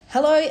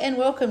Hello and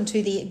welcome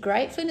to the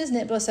Great Flinders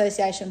Netball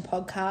Association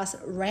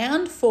podcast,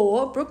 round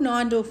 4. Brooke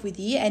Neindorf with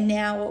you, and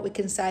now what we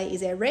can say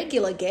is our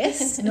regular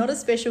guest, not a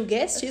special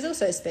guest. She's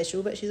also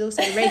special, but she's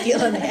also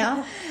regular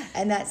now,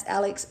 and that's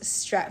Alex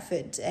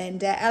Stratford.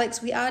 And Alex,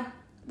 we've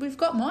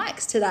got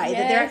mics today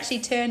that they're actually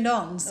turned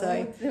on,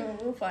 so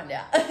we'll find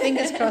out.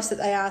 Fingers crossed that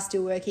they are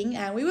still working.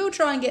 We will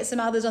try and get some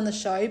others on the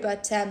show,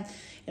 but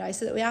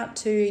so that we aren't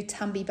too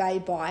Tumby Bay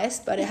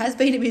biased, but it has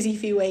been a busy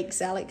few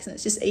weeks, Alex, and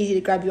it's just easy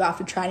to grab you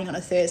after training on a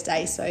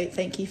Thursday. So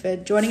thank you for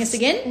joining us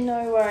again.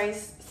 No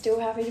worries. Still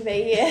happy to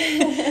be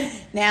here.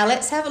 Now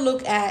let's have a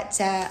look at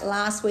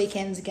last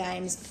weekend's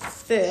games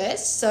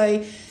first.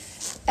 So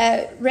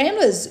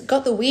Ramblers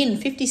got the win,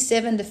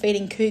 57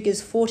 defeating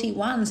Cougars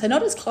 41. So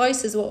not as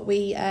close as what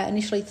we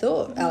initially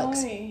thought,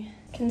 Alex. No,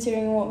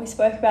 considering what we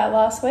spoke about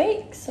last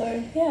week.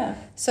 So, yeah.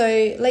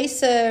 So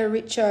Lisa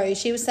Richo,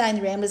 she was saying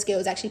the Ramblers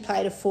girls actually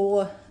played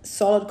 4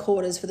 solid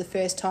quarters for the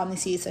first time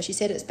this year. So she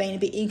said it's been a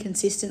bit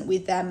inconsistent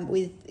with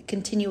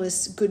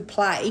continuous good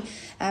play.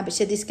 But she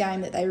said this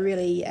game that they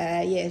really,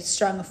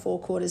 strung 4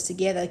 quarters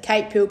together.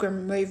 Kate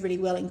Pilgrim moved really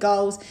well in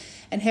goals,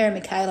 and her and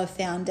Michaela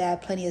found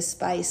plenty of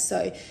space.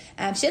 So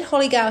she said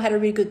Holly Gale had a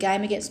really good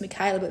game against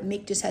Michaela, but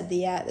Mick just had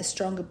the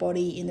stronger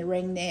body in the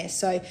ring there.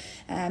 So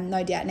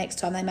no doubt next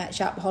time they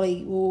match up,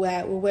 Holly will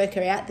work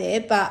her out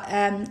there. But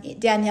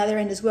down the other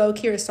end as well,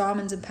 Kira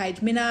Simons and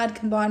Paige Minard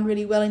combined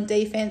really well in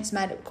defence,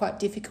 made it quite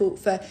difficult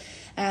for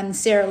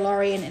Sarah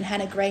Laurie and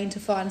Hannah Green to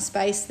find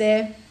space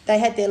there. They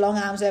had their long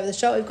arms over the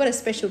shot. We've got a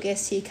special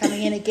guest here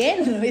coming in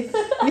again with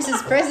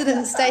Mrs.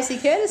 President Stacey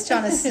Curtis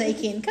trying to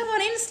sneak in. Come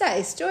on in,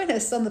 Stace. Join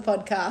us on the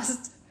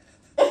podcast.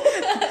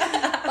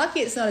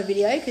 Lucky it's not a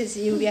video because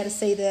you'll be able to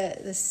see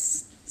the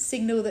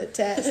signal that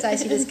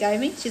Stacey just gave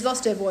me. She's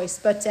lost her voice.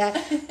 But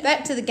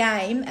back to the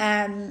game.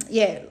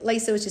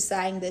 Lisa was just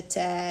saying that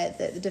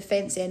the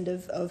defence end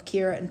of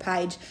Kira and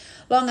Paige,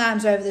 long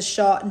arms over the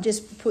shot and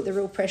just put the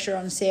real pressure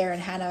on Sarah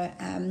and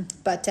Hannah,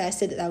 but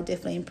said that they'll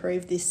definitely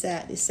improve this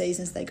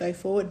season as they go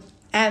forward.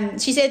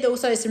 She said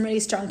also some really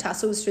strong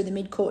tussles through the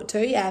mid-court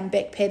too.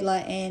 Beck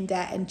Pedler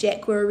and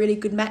Jack were a really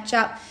good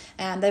matchup.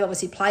 They've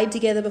obviously played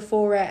together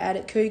before out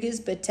at Cougars,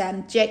 but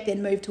Jack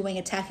then moved to wing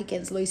attack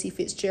against Lucy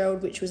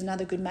Fitzgerald, which was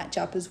another good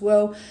matchup as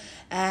well.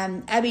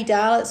 Abby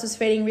Darlitz was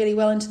feeding really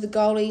well into the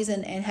goalies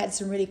and had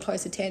some really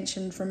close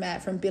attention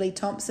from Billy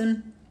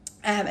Thompson.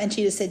 And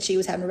she just said she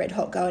was having a red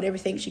hot go at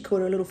everything. She called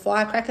her a little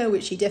firecracker,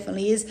 which she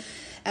definitely is.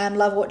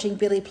 Love watching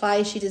Billy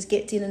play. She just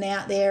gets in and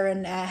out there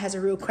and has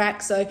a real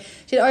crack. So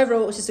she said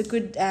overall it was just a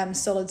good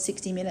solid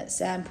 60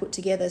 minutes put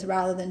together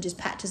rather than just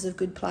patches of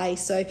good play.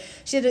 So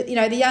she said,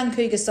 the young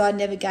Cougar side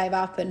never gave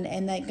up and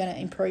they're going to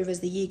improve as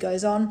the year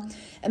goes on.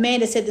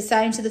 Amanda said the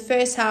same. So the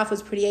first half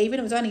was pretty even.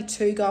 It was only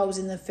 2 goals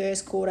in the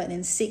first quarter and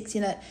then 6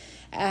 in it.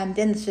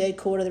 Then the third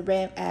quarter, the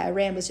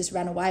Ramblers just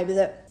ran away with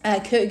it.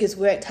 Cougars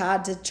worked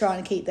hard to try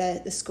and keep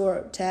the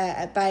score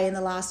at bay in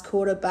the last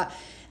quarter, but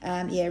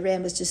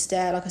Ramblers just,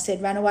 like I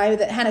said, ran away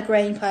with it. Hannah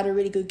Green played a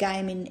really good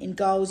game in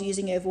goals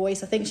using her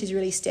voice. I think she's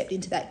really stepped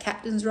into that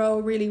captain's role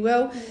really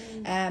well.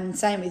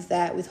 Same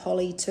with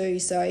Holly too.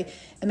 So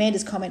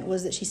Amanda's comment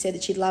was that she said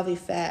that she'd love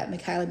if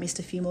Michaela missed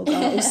a few more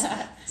goals.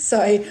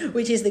 So,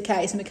 which is the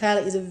case.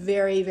 Michaela is a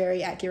very,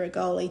 very accurate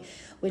goalie.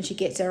 When she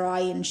gets her eye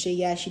in, she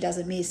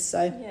doesn't miss.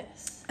 So,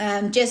 yes.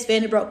 Jess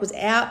Vanderbroek was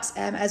out,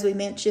 as we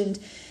mentioned.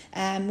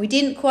 We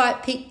didn't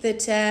quite pick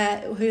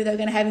that who they were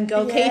going to have in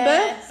goalkeeper.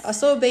 Yes. I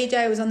saw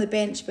BJ was on the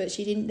bench, but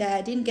she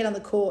didn't get on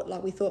the court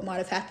like we thought might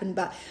have happened.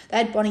 But they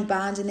had Bonnie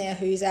Barnes in there,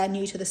 who's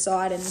new to the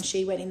side, and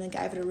she went in and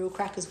gave it a real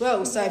crack as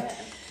well. So.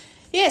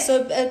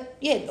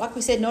 Like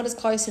we said, not as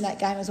close in that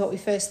game as what we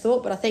first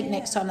thought, but I think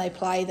next time they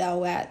play, they'll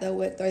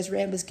work those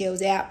Ramblers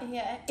girls out.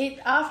 Yeah,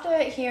 after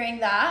hearing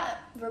that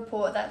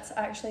report, that's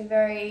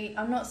actually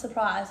I'm not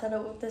surprised that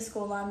the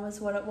scoreline was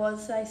what it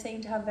was. They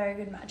seem to have very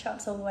good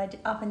matchups all the way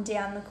up and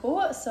down the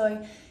court,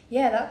 so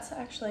yeah, that's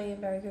actually a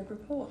very good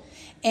report.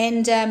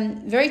 And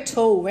very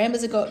tall.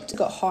 Ramblers have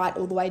got height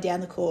all the way down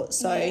the court,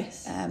 so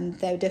yes.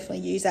 They'll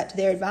definitely use that to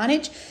their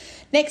advantage.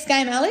 Next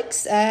game,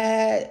 Alex.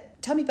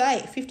 Tumby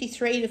Bay,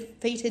 53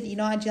 defeated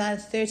United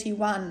United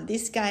 31.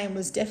 This game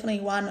was definitely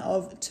one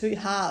of 2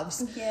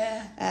 halves.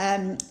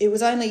 Yeah. It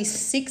was only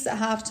 6 at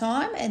half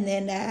time, and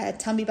then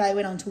Tumby Bay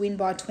went on to win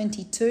by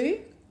 22.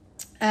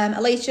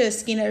 Alicia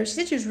Skinner, she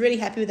said she was really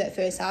happy with that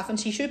first half, and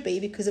she should be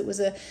because it was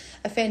a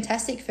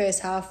fantastic first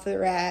half for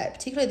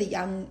particularly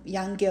the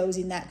young girls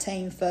in that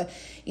team for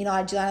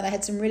United United. They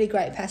had some really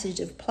great passage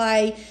of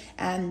play.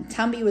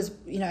 Tumby was,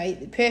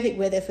 perfect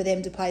weather for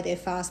them to play their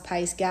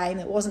fast-paced game.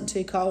 It wasn't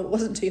too cold, it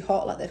wasn't too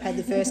hot like they've had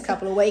the first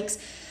couple of weeks.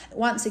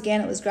 Once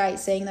again, it was great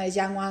seeing those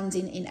young ones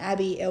in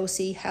Abby,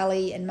 Elsie,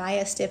 Hallie and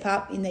Maya step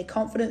up in their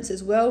confidence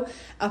as well,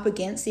 up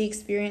against the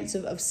experience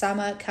of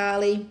Summer,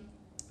 Carly,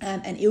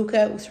 and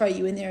Ilka. We'll throw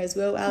you in there as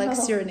well,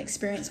 Alex. You're an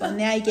experienced one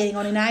now. You're getting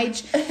on in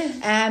age.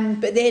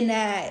 But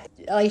then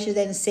Alicia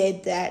then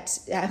said that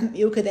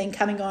Ilka then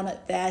coming on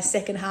at the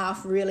second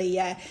half really,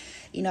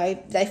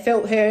 they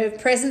felt her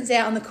presence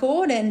out on the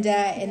court and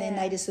then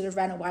they just sort of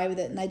ran away with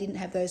it, and they didn't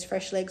have those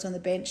fresh legs on the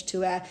bench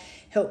to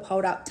help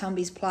hold up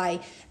Tumby's play.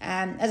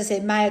 As I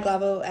said, Maya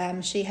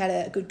Glover, she had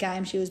a good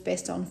game. She was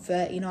best on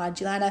for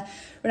United Gilana.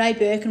 Renee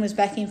Birkin was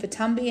back in for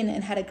Tumby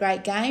and had a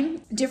great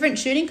game. Different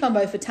shooting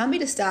combo for Tumby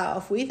to start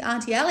off with.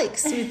 Auntie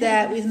Alex with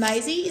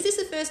Maisie. Is this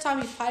the first time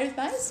you've played with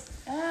Maisie?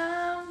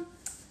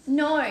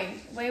 No,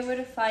 we would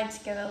have played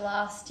together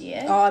last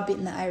year. Oh, I bit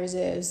in the A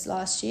reserves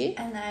last year.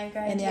 And the A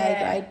grade. And the A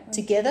grade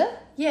together?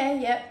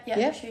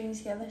 Yeah. Shooting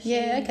together.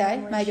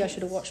 Okay. Maybe I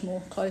should have watched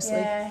more closely.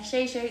 Yeah,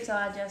 she shoots,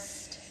 I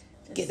just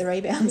get the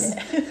rebounds.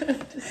 Yeah.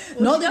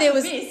 Not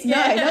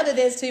that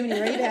there's too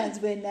many rebounds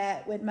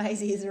when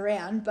Maisie is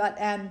around, but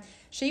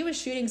she was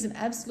shooting some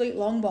absolute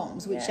long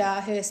bombs, which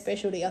are her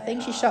specialty. I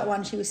think she shot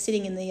one. She was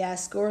sitting in the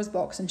scorer's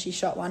box and she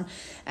shot one,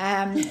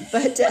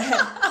 but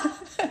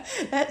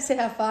that's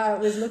how far it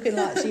was looking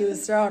like she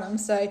was throwing them.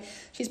 So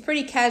she's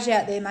pretty cash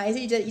out there,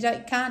 Maisie.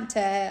 Can't.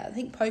 I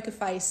think poker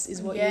face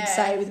is what you'd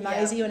say with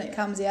Maisie when it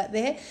comes out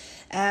there.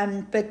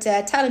 But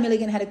Taylor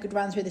Milligan had a good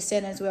run through the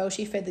centre as well.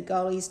 She fed the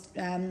goalies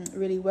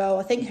really well.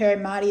 I think her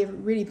and Marty are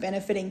really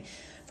benefiting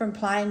from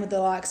playing with the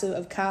likes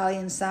of Carly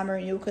and Summer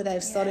and Ilka.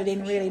 They've slotted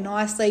in really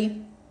nicely,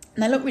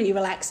 and they look really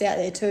relaxed out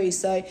there too.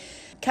 So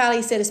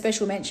Carly said a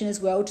special mention as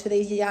well to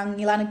these young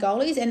Yolana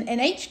goalies, and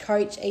each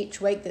coach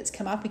each week that's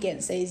come up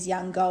against these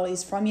young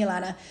goalies from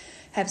Yolana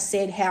have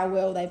said how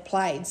well they've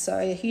played. So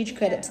a huge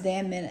credit to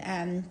them,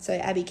 and so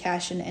Abby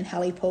Cash and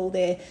Hallie Paul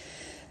there.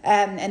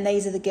 And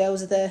these are the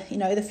girls of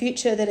the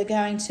future that are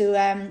going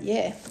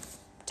to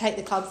take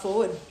the club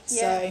forward.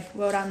 So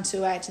well done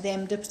to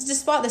them.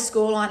 Despite the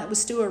scoreline, it was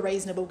still a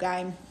reasonable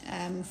game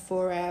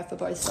for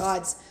both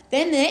sides.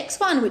 Then the next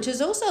one, which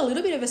is also a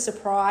little bit of a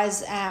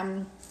surprise,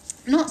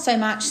 not so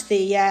much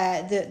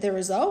the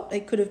result.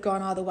 It could have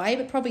gone either way,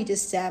 but probably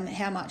just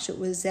how much it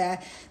was the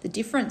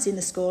difference in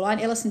the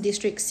scoreline. Ellison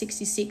District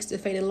 66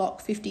 defeated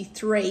Lock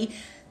 53.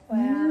 Wow.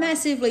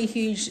 Massively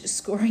huge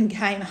scoring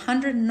game,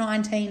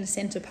 119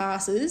 centre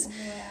passes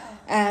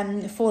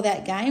for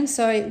that game.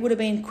 So it would have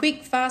been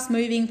quick,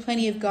 fast-moving,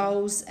 plenty of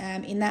goals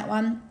in that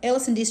one.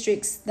 Ellison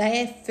Districts,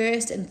 their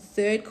first and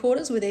third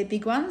quarters were their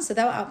big ones, so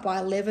they were up by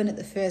 11 at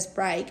the first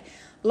break.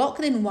 Lock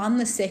then won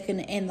the second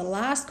and the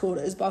last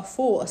quarters by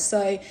 4.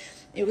 So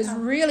it was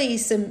really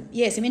some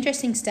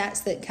interesting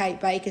stats that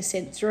Kate Baker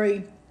sent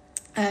through,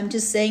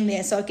 just seeing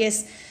there. So I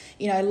guess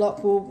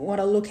Lock will want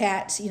to look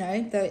at,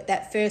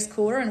 that first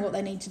quarter and what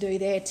they need to do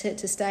there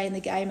to stay in the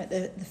game at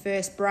the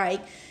first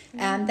break. They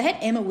had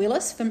Emma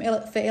Willis for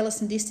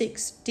Ellison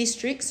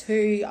Districts,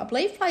 who I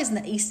believe plays in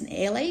the Eastern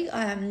Air League.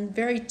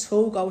 Very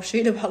tall goal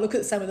shooter, but I look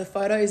at some of the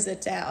photos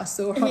that I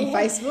saw on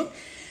Facebook.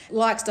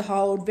 Likes to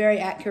hold, very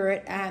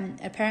accurate.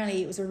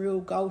 Apparently it was a real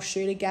goal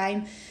shooter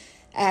game.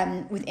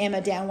 With Emma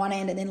down one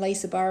end and then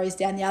Lisa Burrows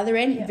down the other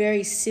end.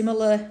 Very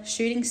similar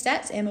shooting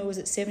stats. Emma was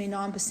at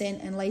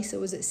 79% and Lisa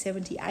was at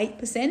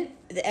 78%.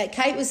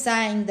 Kate was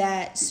saying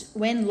that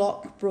when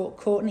Lock brought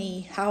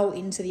Courtney Hull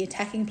into the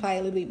attacking play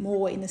a little bit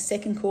more in the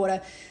second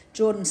quarter,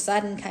 Jordan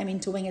Sutton came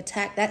into wing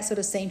attack. That sort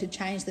of seemed to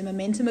change the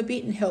momentum a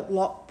bit and help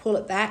Lock pull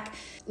it back.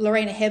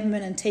 Lorena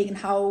Heberman and Tegan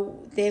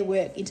Hull, their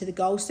work into the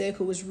goal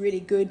circle was really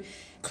good.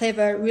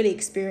 Clever, really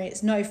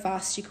experienced, no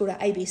fuss. She called it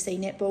ABC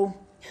netball.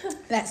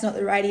 That's not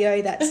the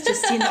radio, that's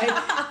just,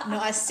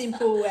 nice,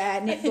 simple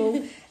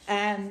netball.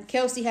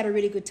 Kelsey had a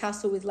really good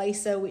tussle with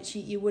Lisa, which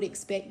you would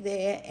expect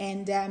there,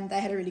 and they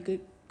had a really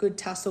good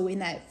tussle in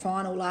that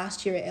final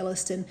last year at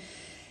Elliston.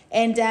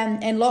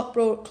 And Locke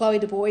brought Chloe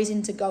Du Bois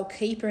into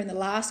goalkeeper in the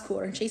last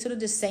quarter, and she sort of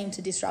just seemed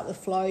to disrupt the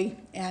flow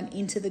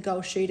into the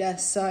goal shooter,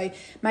 so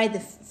made the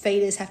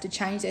feeders have to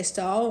change their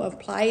style of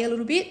play a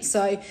little bit.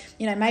 So,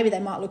 maybe they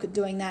might look at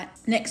doing that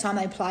next time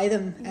they play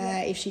them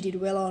if she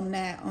did well on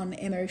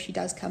Emma, if she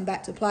does come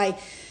back to play.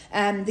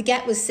 The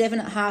gap was 7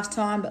 at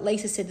half-time, but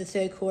Lisa said the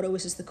third quarter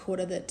was just the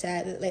quarter that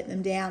let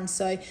them down.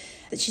 So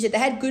she said they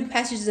had good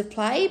passages of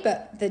play,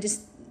 but they're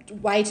just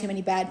way too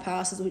many bad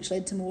passes, which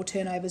led to more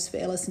turnovers for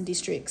Ellison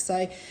District.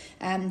 So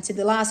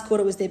the last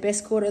quarter was their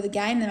best quarter of the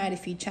game. They made a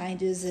few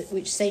changes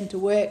which seemed to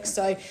work.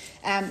 So,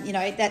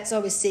 that's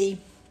obviously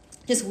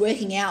just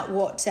working out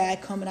what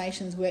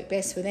combinations work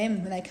best for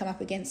them when they come up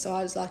against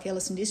sides like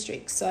Ellison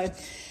District. So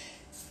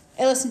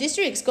Ellison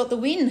District's got the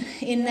win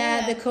in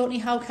the Courtney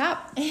Hull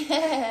Cup.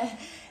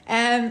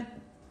 Right,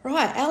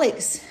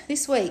 Alex,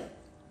 this week,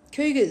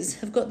 Cougars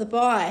have got the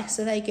bye,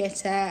 so they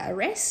get a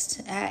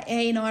rest.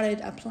 Air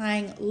United are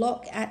playing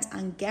Lock at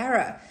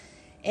Angara.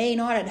 Air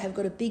United have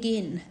got a big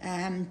in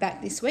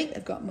back this week.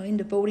 They've got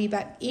Melinda Baldy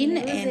back in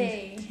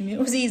and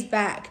Millsy's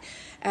back,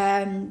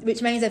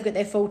 which means they've got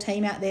their full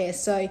team out there.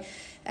 So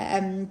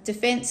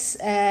defence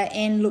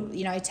and look,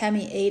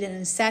 Tammy, Eden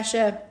and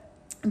Sasha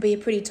will be a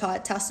pretty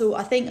tight tussle.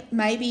 I think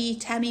maybe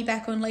Tammy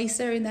back on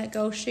Lisa in that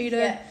goal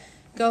shooter,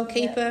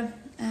 goalkeeper.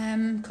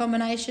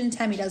 Combination.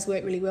 Tammy does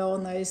work really well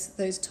on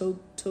those tall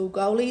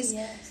goalies.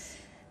 Yes.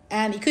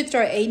 You could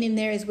throw Eden in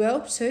there as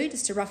well too,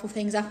 just to ruffle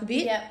things up a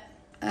bit. Yep.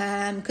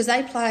 because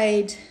they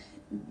played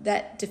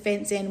that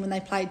defence end when they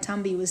played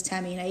Tumby was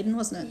Tammy and Eden,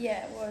 wasn't it?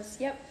 Yeah, it was.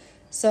 Yep.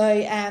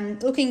 So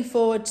looking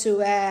forward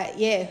to,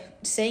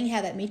 seeing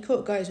how that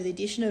midcourt goes with the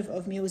addition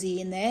of Millsy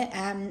in there,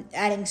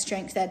 adding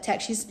strength to that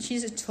attack.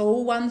 She's a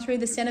tall one through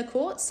the centre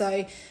court,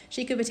 so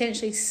she could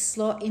potentially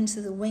slot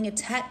into the wing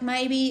attack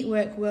maybe,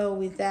 work well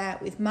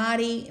with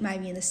Marty,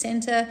 maybe in the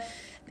centre.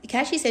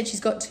 Cashy said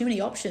she's got too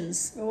many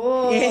options.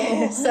 Oh.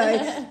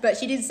 Yeah, but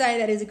she did say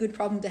that is a good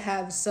problem to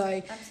have.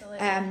 So,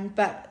 absolutely.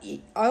 But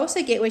I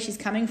also get where she's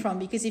coming from,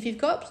 because if you've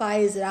got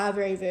players that are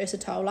very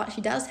versatile, like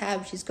she does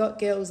have, she's got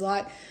girls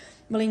like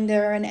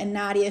Melinda and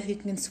Nadia who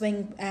can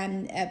swing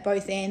at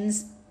both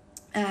ends.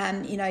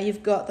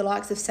 You've got the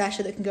likes of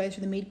Sasha that can go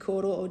through the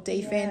mid-court or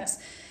defence.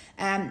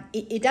 Yeah.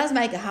 It does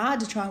make it hard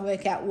to try and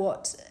work out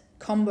what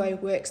combo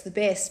works the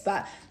best,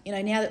 but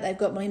now that they've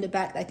got Melinda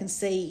back, they can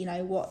see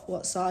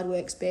what side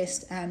works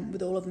best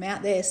with all of them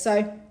out there.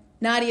 So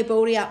Nadia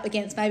Baldy up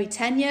against maybe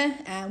Tanya,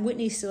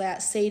 Whitney's still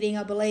out seeding,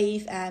 I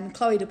believe.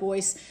 Chloe Du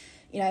Bois,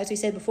 as we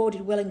said before,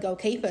 did well in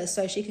goalkeeper,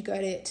 so she could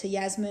go to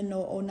Yasmin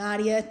or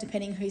Nadia,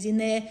 depending who's in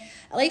there.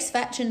 Elise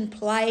Fatchin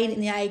played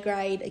in the A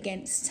grade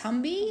against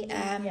Tumby,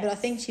 yes. But I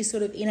think she's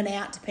sort of in and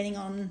out depending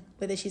on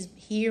whether she's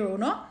here or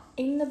not.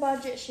 In the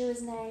budget, she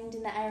was named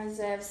in the A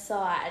reserve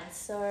side,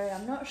 so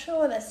I'm not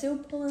sure. They're still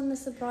pulling the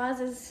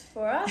surprises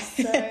for us.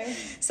 So,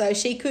 so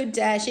she could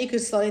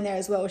slot in there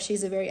as well.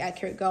 She's a very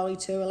accurate goalie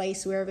too,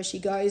 Elise, wherever she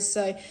goes.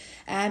 So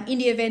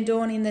India Van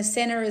Dorn in the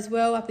centre as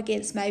well, up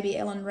against maybe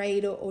Ellen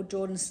Reid or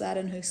Jordan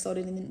Sladden, who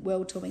slotted in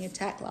well to wing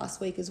attack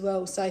last week as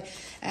well. So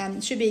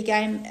it should be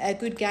a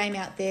good game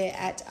out there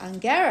at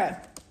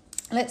Angara.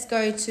 Let's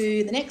go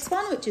to the next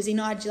one, which is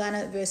United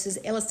Gillana versus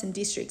Elliston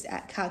Districts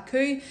at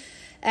Karku.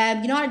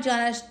 United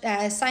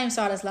Gillana, same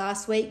side as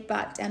last week,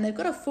 but they've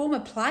got a former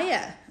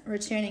player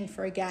returning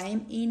for a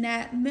game in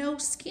Mel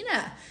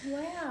Skinner.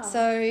 Wow.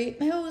 So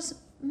Mel's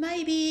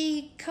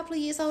maybe a couple of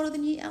years older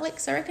than you,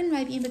 Alex, I reckon,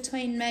 maybe in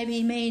between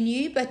maybe me and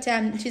you, but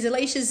she's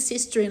Alicia's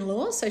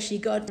sister-in-law, so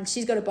she's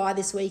got a bye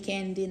this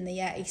weekend in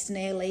the Eastern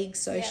Air League,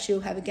 so yep.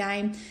 She'll have a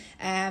game.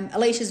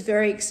 Alicia's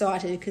very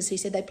excited because she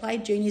said they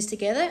played juniors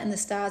together and the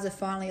stars are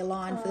finally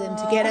aligned for them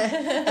to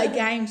get a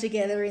game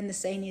together in the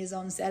seniors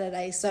on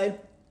Saturday, so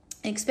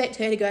expect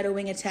her to go to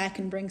wing attack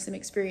and bring some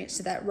experience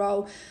to that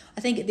role.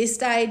 I think at this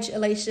stage,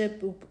 Alicia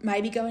will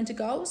maybe go into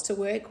goals to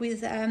work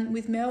with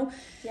Mel.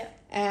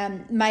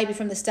 Yep. Maybe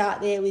from the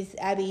start there with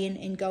Abby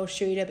in goal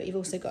shooter, but you've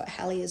also got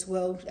Hallie as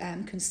well,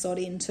 can slot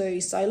in too.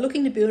 So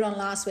looking to build on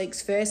last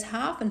week's first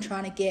half and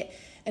trying to get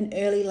an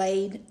early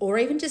lead, or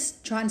even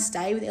just try and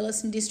stay with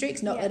Elliston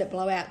Districts, not let it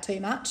blow out too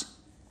much.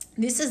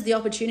 This is the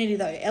opportunity,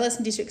 though.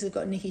 Elliston Districts have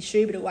got Nikki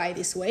Schubert away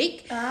this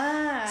week.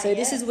 So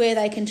this is where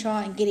they can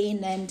try and get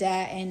in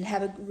and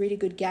have a really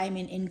good game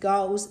in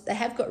goals. They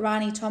have got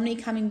Rani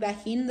Tomney coming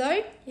back in,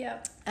 though,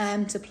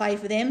 to play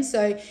for them.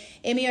 So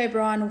Emmy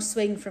O'Brien will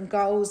swing from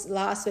goals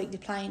last week to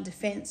play in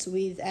defence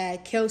with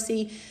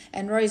Kelsey,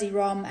 and Rosie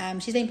Rom.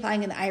 She's been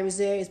playing in the A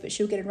reserves, but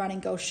she'll get a run in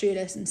goal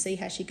shooter and see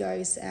how she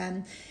goes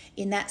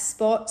in that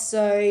spot.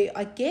 So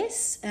I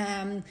guess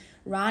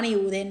Rani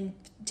will then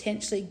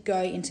potentially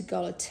go into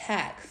goal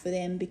attack for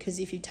them, because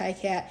if you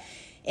take out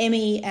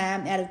Emmy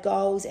out of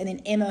goals and then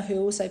Emma, who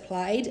also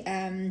played,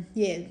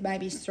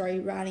 maybe throw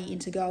Rani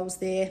into goals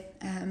there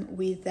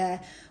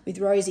with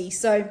Rosie.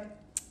 So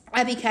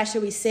Abby Casher,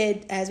 we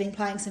said, has been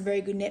playing some very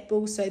good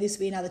netball, so this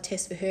will be another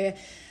test for her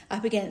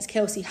up against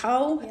Kelsey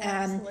Hull.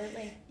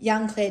 Absolutely.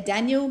 Young Claire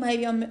Daniel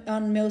maybe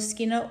on Mel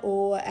Skinner,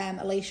 or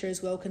Alicia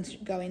as well can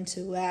go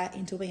into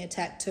wing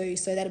attack too.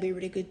 So that'll be a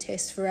really good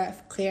test for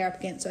Claire up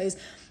against those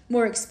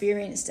more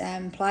experienced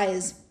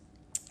players.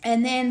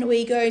 And then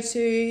we go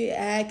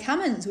to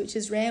Cummins, which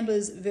is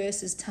Ramblers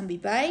versus Tumby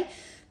Bay.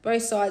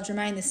 Both sides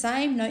remain the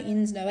same, no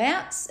ins, no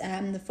outs.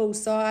 The full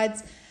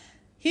sides.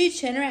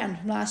 Huge turnaround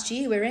from last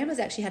year, where Ramblers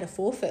actually had a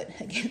forfeit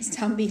against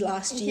Tumby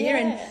last year,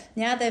 and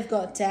now they've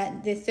got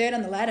they're third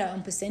on the ladder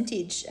on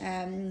percentage,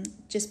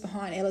 just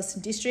behind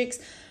Elliston Districts.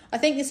 I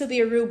think this will be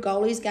a real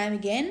goalies game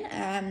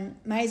again.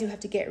 Maisie will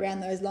have to get around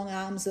those long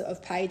arms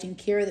of Paige and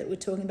Kira that we were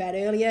talking about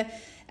earlier.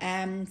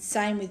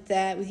 Same with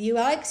you,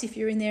 Alex, if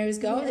you're in there as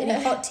goals.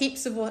 Any hot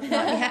tips of what might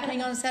be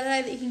happening on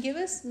Saturday that you can give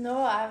us? No,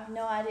 I have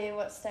no idea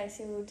what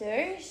Stacey will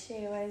do.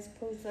 She always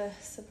pulls the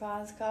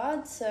surprise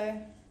card,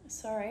 so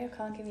sorry, I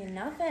can't give you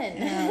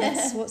nothing.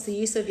 What's the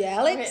use of you,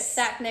 Alex? We'll get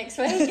sacked next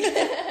week.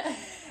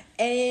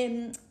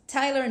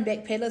 Taylor and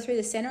Beck Pedler through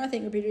the centre, I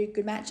think would be a really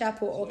good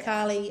matchup, or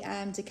Carly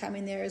to come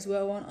in there as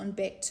well on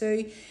Beck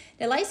too.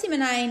 Now, Lacey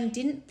Manane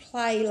didn't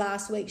play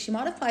last week. She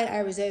might have played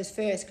A reserves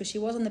first because she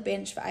was on the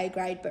bench for A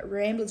grade, but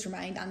Ramblers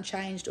remained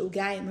unchanged all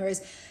game,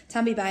 whereas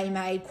Tumby Bay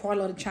made quite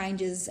a lot of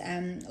changes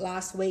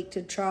last week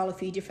to trial a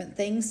few different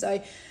things.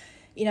 So,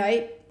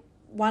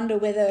 wonder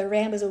whether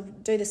Ramblers will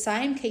do the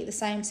same, keep the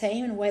same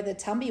team, and whether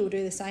Tumby will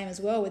do the same as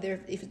well,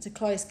 whether if it's a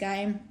close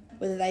game,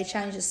 whether they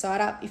change the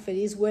side up, if it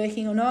is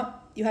working or not.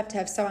 You have to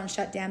have someone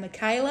shut down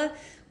Michaela,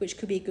 which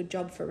could be a good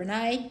job for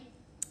Renee.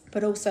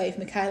 But also if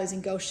Michaela's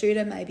in goal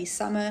shooter, maybe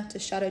Summer to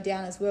shut her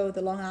down as well,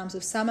 the long arms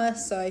of Summer.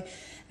 So,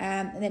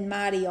 and then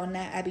Marty on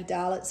Abby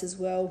Darlitz as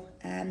well.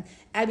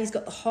 Abby's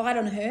got the height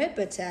on her,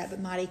 but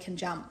Marty can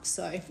jump.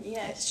 So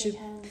yeah, it should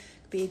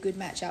be a good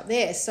match up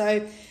there.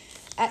 So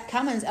at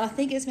Cummins, I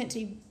think it's meant to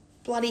be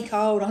bloody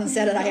cold on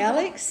Saturday,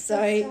 Alex.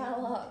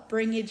 So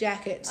bring your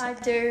jacket. I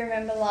do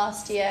remember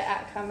last year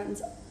at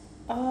Cummins.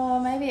 Oh,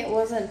 maybe it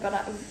wasn't,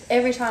 but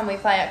every time we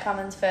play at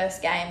Cummins'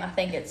 first game, I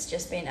think it's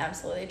just been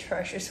absolutely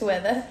atrocious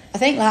weather. I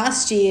think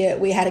last year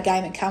we had a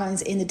game at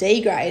Cummins in the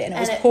D grade and it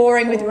was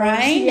pouring with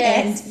rain,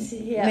 yes,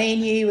 and me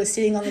and you were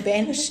sitting on the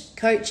bench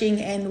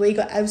coaching and we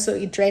got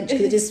absolutely drenched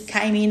because it just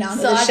came in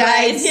under the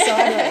shades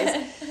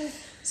sideways.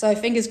 So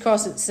fingers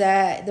crossed it's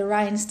the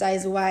rain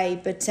stays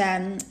away. But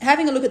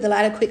having a look at the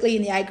ladder quickly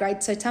in the A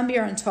grade, so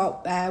Tumbia on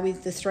top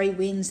with the 3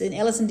 wins, then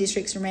Ellison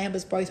Districts and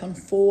Ramblers both on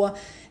 4.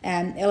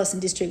 Ellison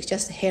Districts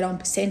just ahead on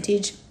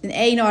percentage. Then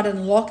A United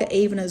and Lock are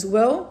even as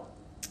well.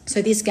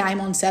 So this game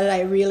on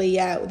Saturday really,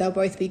 they'll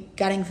both be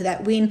gunning for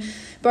that win,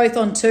 both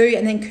on 2.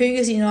 And then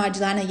Cougars and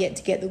Nigellana yet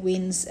to get the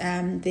wins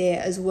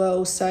there as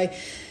well. So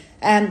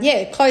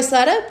close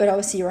ladder, but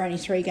obviously you're only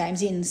 3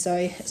 games in, so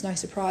it's no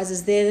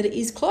surprises there that it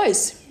is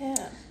close.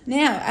 Yeah.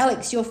 Now,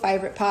 Alex, your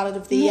favourite part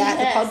of the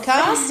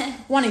podcast,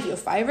 one of your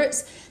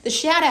favourites, the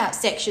shout-out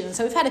section.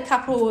 So we've had a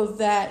couple of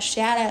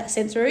shout-outs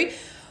sent through.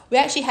 We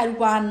actually had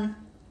one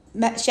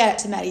shout-out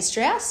to Maddie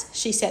Strauss.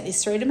 She sent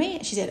this through to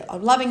me. She said,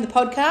 I'm loving the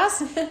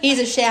podcast. Here's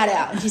a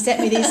shout-out. And she sent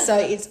me this, so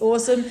it's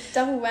awesome.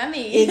 Double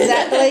whammy.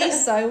 Exactly,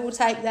 so we'll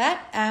take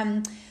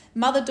that.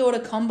 Mother-daughter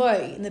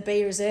combo in the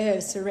B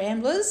reserves for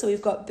Ramblers. So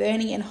we've got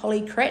Bernie and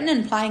Holly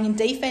Cretton playing in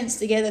defence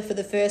together for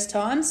the first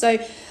time. So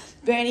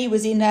Bernie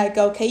was in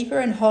goalkeeper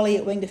and Holly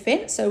at wing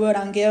defence. So well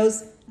done,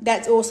 girls.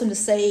 That's awesome to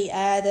see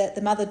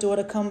the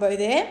mother-daughter combo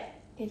there.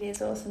 It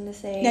is awesome to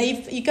see. Now,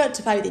 you've got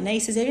to play with your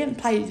nieces. You haven't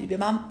played with your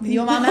mum,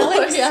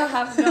 Alex? No, I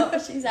have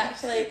not. She's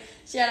actually,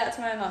 shout out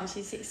to my mum,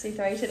 she's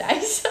 63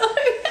 today, so.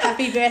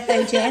 Happy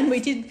birthday, Jan.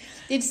 We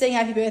did sing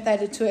happy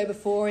birthday to her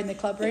before in the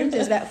club room.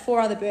 There's about 4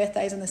 other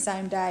birthdays on the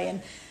same day,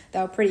 and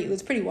it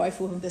was pretty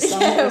woeful of the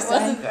song. Yeah, it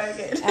wasn't very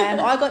good.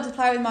 I got to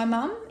play with my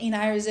mum in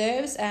A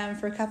reserves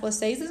for a couple of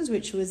seasons,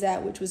 which was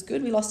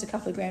good. We lost a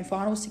couple of grand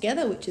finals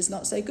together, which is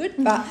not so good.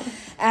 But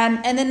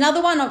and then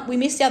another one we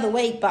missed the other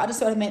week, but I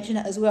just want to mention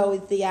it as well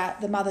with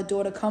the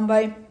mother-daughter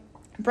combo.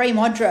 Bree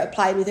Modra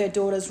played with her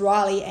daughters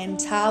Riley and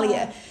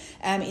Talia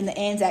in the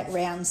Anzac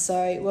round,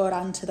 so well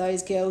done to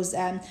those girls.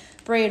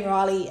 Bree and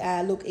Riley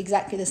look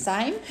exactly the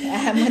same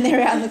when they're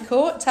out on the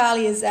court.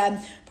 Talia's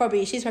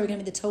she's probably going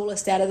to be the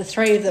tallest out of the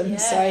 3 of them,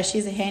 so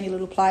she's a handy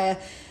little player,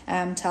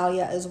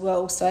 Talia as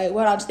well. So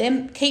well done to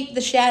them. Keep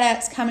the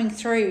shout-outs coming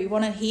through. We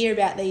want to hear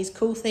about these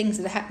cool things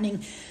that are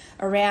happening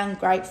around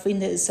Great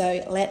Flinders,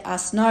 so let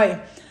us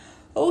know.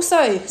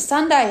 Also,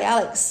 Sunday,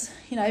 Alex,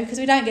 because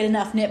we don't get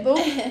enough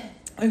netball,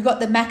 we've got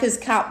the Macca's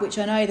Cup, which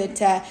I know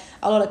that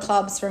a lot of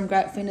clubs from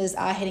Great Flinders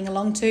are heading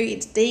along to.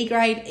 It's D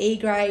grade, E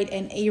grade,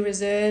 and E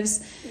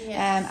reserves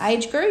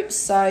age groups.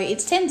 So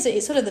it's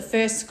sort of the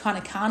first kind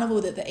of carnival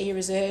that the E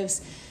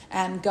reserves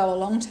go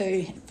along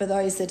to for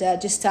those that are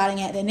just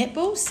starting out their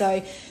netball.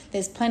 So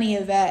there's plenty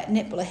of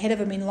netball ahead of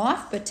them in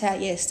life. But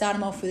start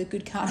them off with a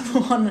good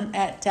carnival on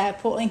at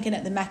Port Lincoln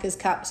at the Macca's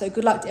Cup. So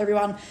good luck to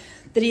everyone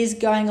that is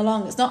going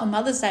along. It's not on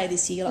Mother's Day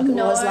this year like it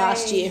was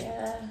last year.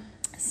 Yeah.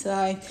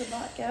 So good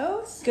luck,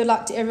 girls. Good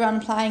luck to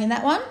everyone playing in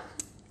that one.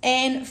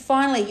 And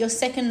finally, your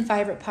second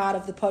favourite part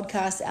of the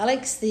podcast,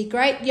 Alex, the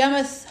Great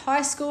Yarmouth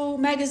High School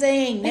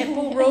magazine,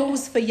 Netball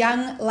Rules for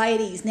Young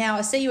Ladies. Now,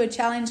 I see you were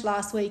challenged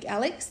last week,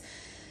 Alex.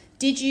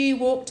 Did you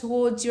walk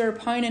towards your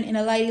opponent in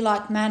a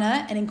ladylike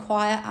manner and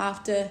inquire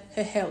after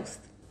her health?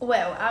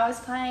 Well, I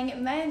was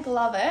playing Maya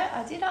Glover.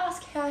 I did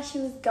ask how she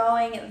was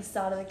going at the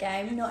start of the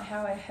game, not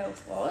how her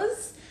health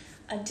was.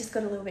 I just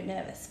got a little bit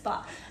nervous,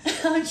 but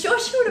I'm sure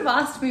she would have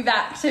asked me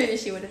back too.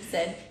 She would have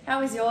said,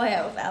 "How is your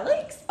health,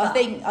 Alex?" But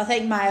I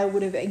think Maya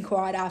would have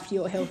inquired after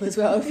your health as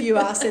well if you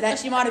asked her that.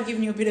 She might have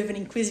given you a bit of an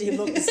inquisitive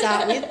look to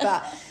start with,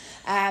 but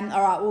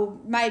all right.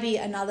 Well, maybe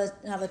another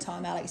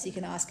time, Alex, you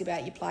can ask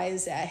about your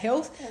players'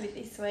 health.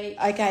 Maybe this week.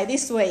 Okay,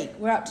 this week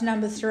we're up to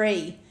number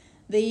 3.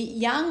 The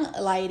young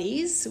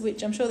ladies,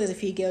 which I'm sure there's a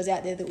few girls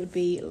out there that would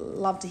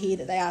love to hear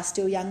that they are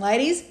still young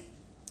ladies.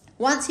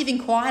 Once you've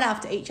inquired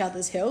after each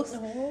other's health.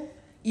 Oh.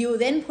 You will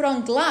then put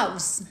on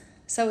gloves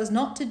so as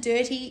not to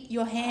dirty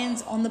your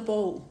hands on the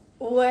ball.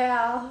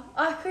 Wow,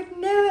 I could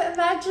never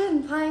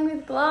imagine playing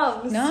with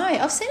gloves. No,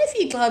 I've seen a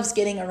few gloves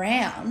getting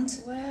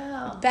around.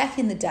 Wow. Back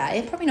in the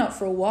day, probably not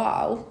for a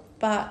while,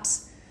 but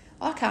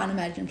I can't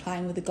imagine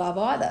playing with a glove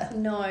either.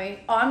 No,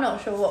 I'm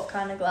not sure what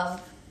kind of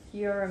glove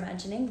you're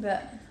imagining,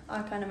 but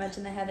I can't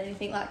imagine they had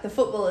anything like the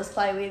footballers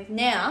play with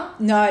now.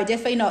 No,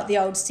 definitely not the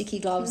old sticky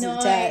gloves. No.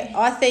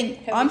 I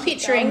think I'm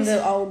picturing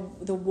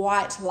gloves. the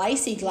white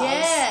lacy gloves.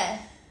 Yeah.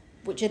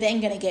 Which are then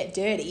going to get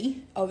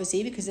dirty,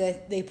 obviously, because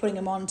they're putting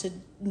them on to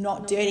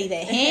not dirty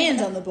their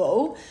hands on the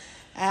ball.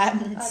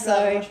 I'd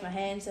rather wash my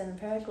hands than a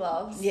pair of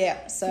gloves.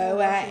 Yeah. So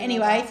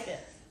anyway,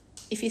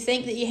 if you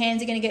think that your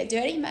hands are going to get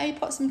dirty, maybe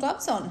put some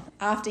gloves on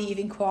after you've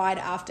inquired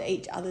after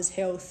each other's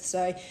health.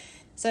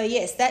 So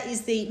yes, that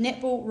is the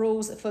netball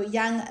rules for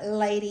young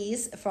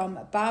ladies from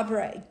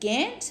Barbara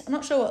Gant. I'm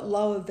not sure what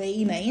lower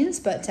V means,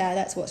 but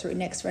that's what's written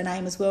next to her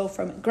name as well,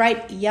 from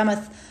Great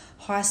Yarmouth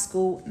High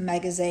School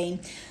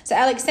magazine. So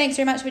Alex, thanks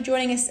very much for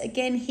joining us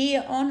again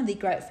here on the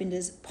Great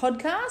Flinders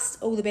podcast.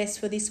 All the best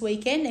for this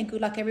weekend and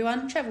good luck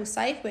everyone. Travel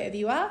safe wherever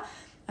you are.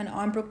 And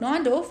I'm Brooke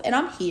Neindorf and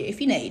I'm here if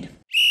you need.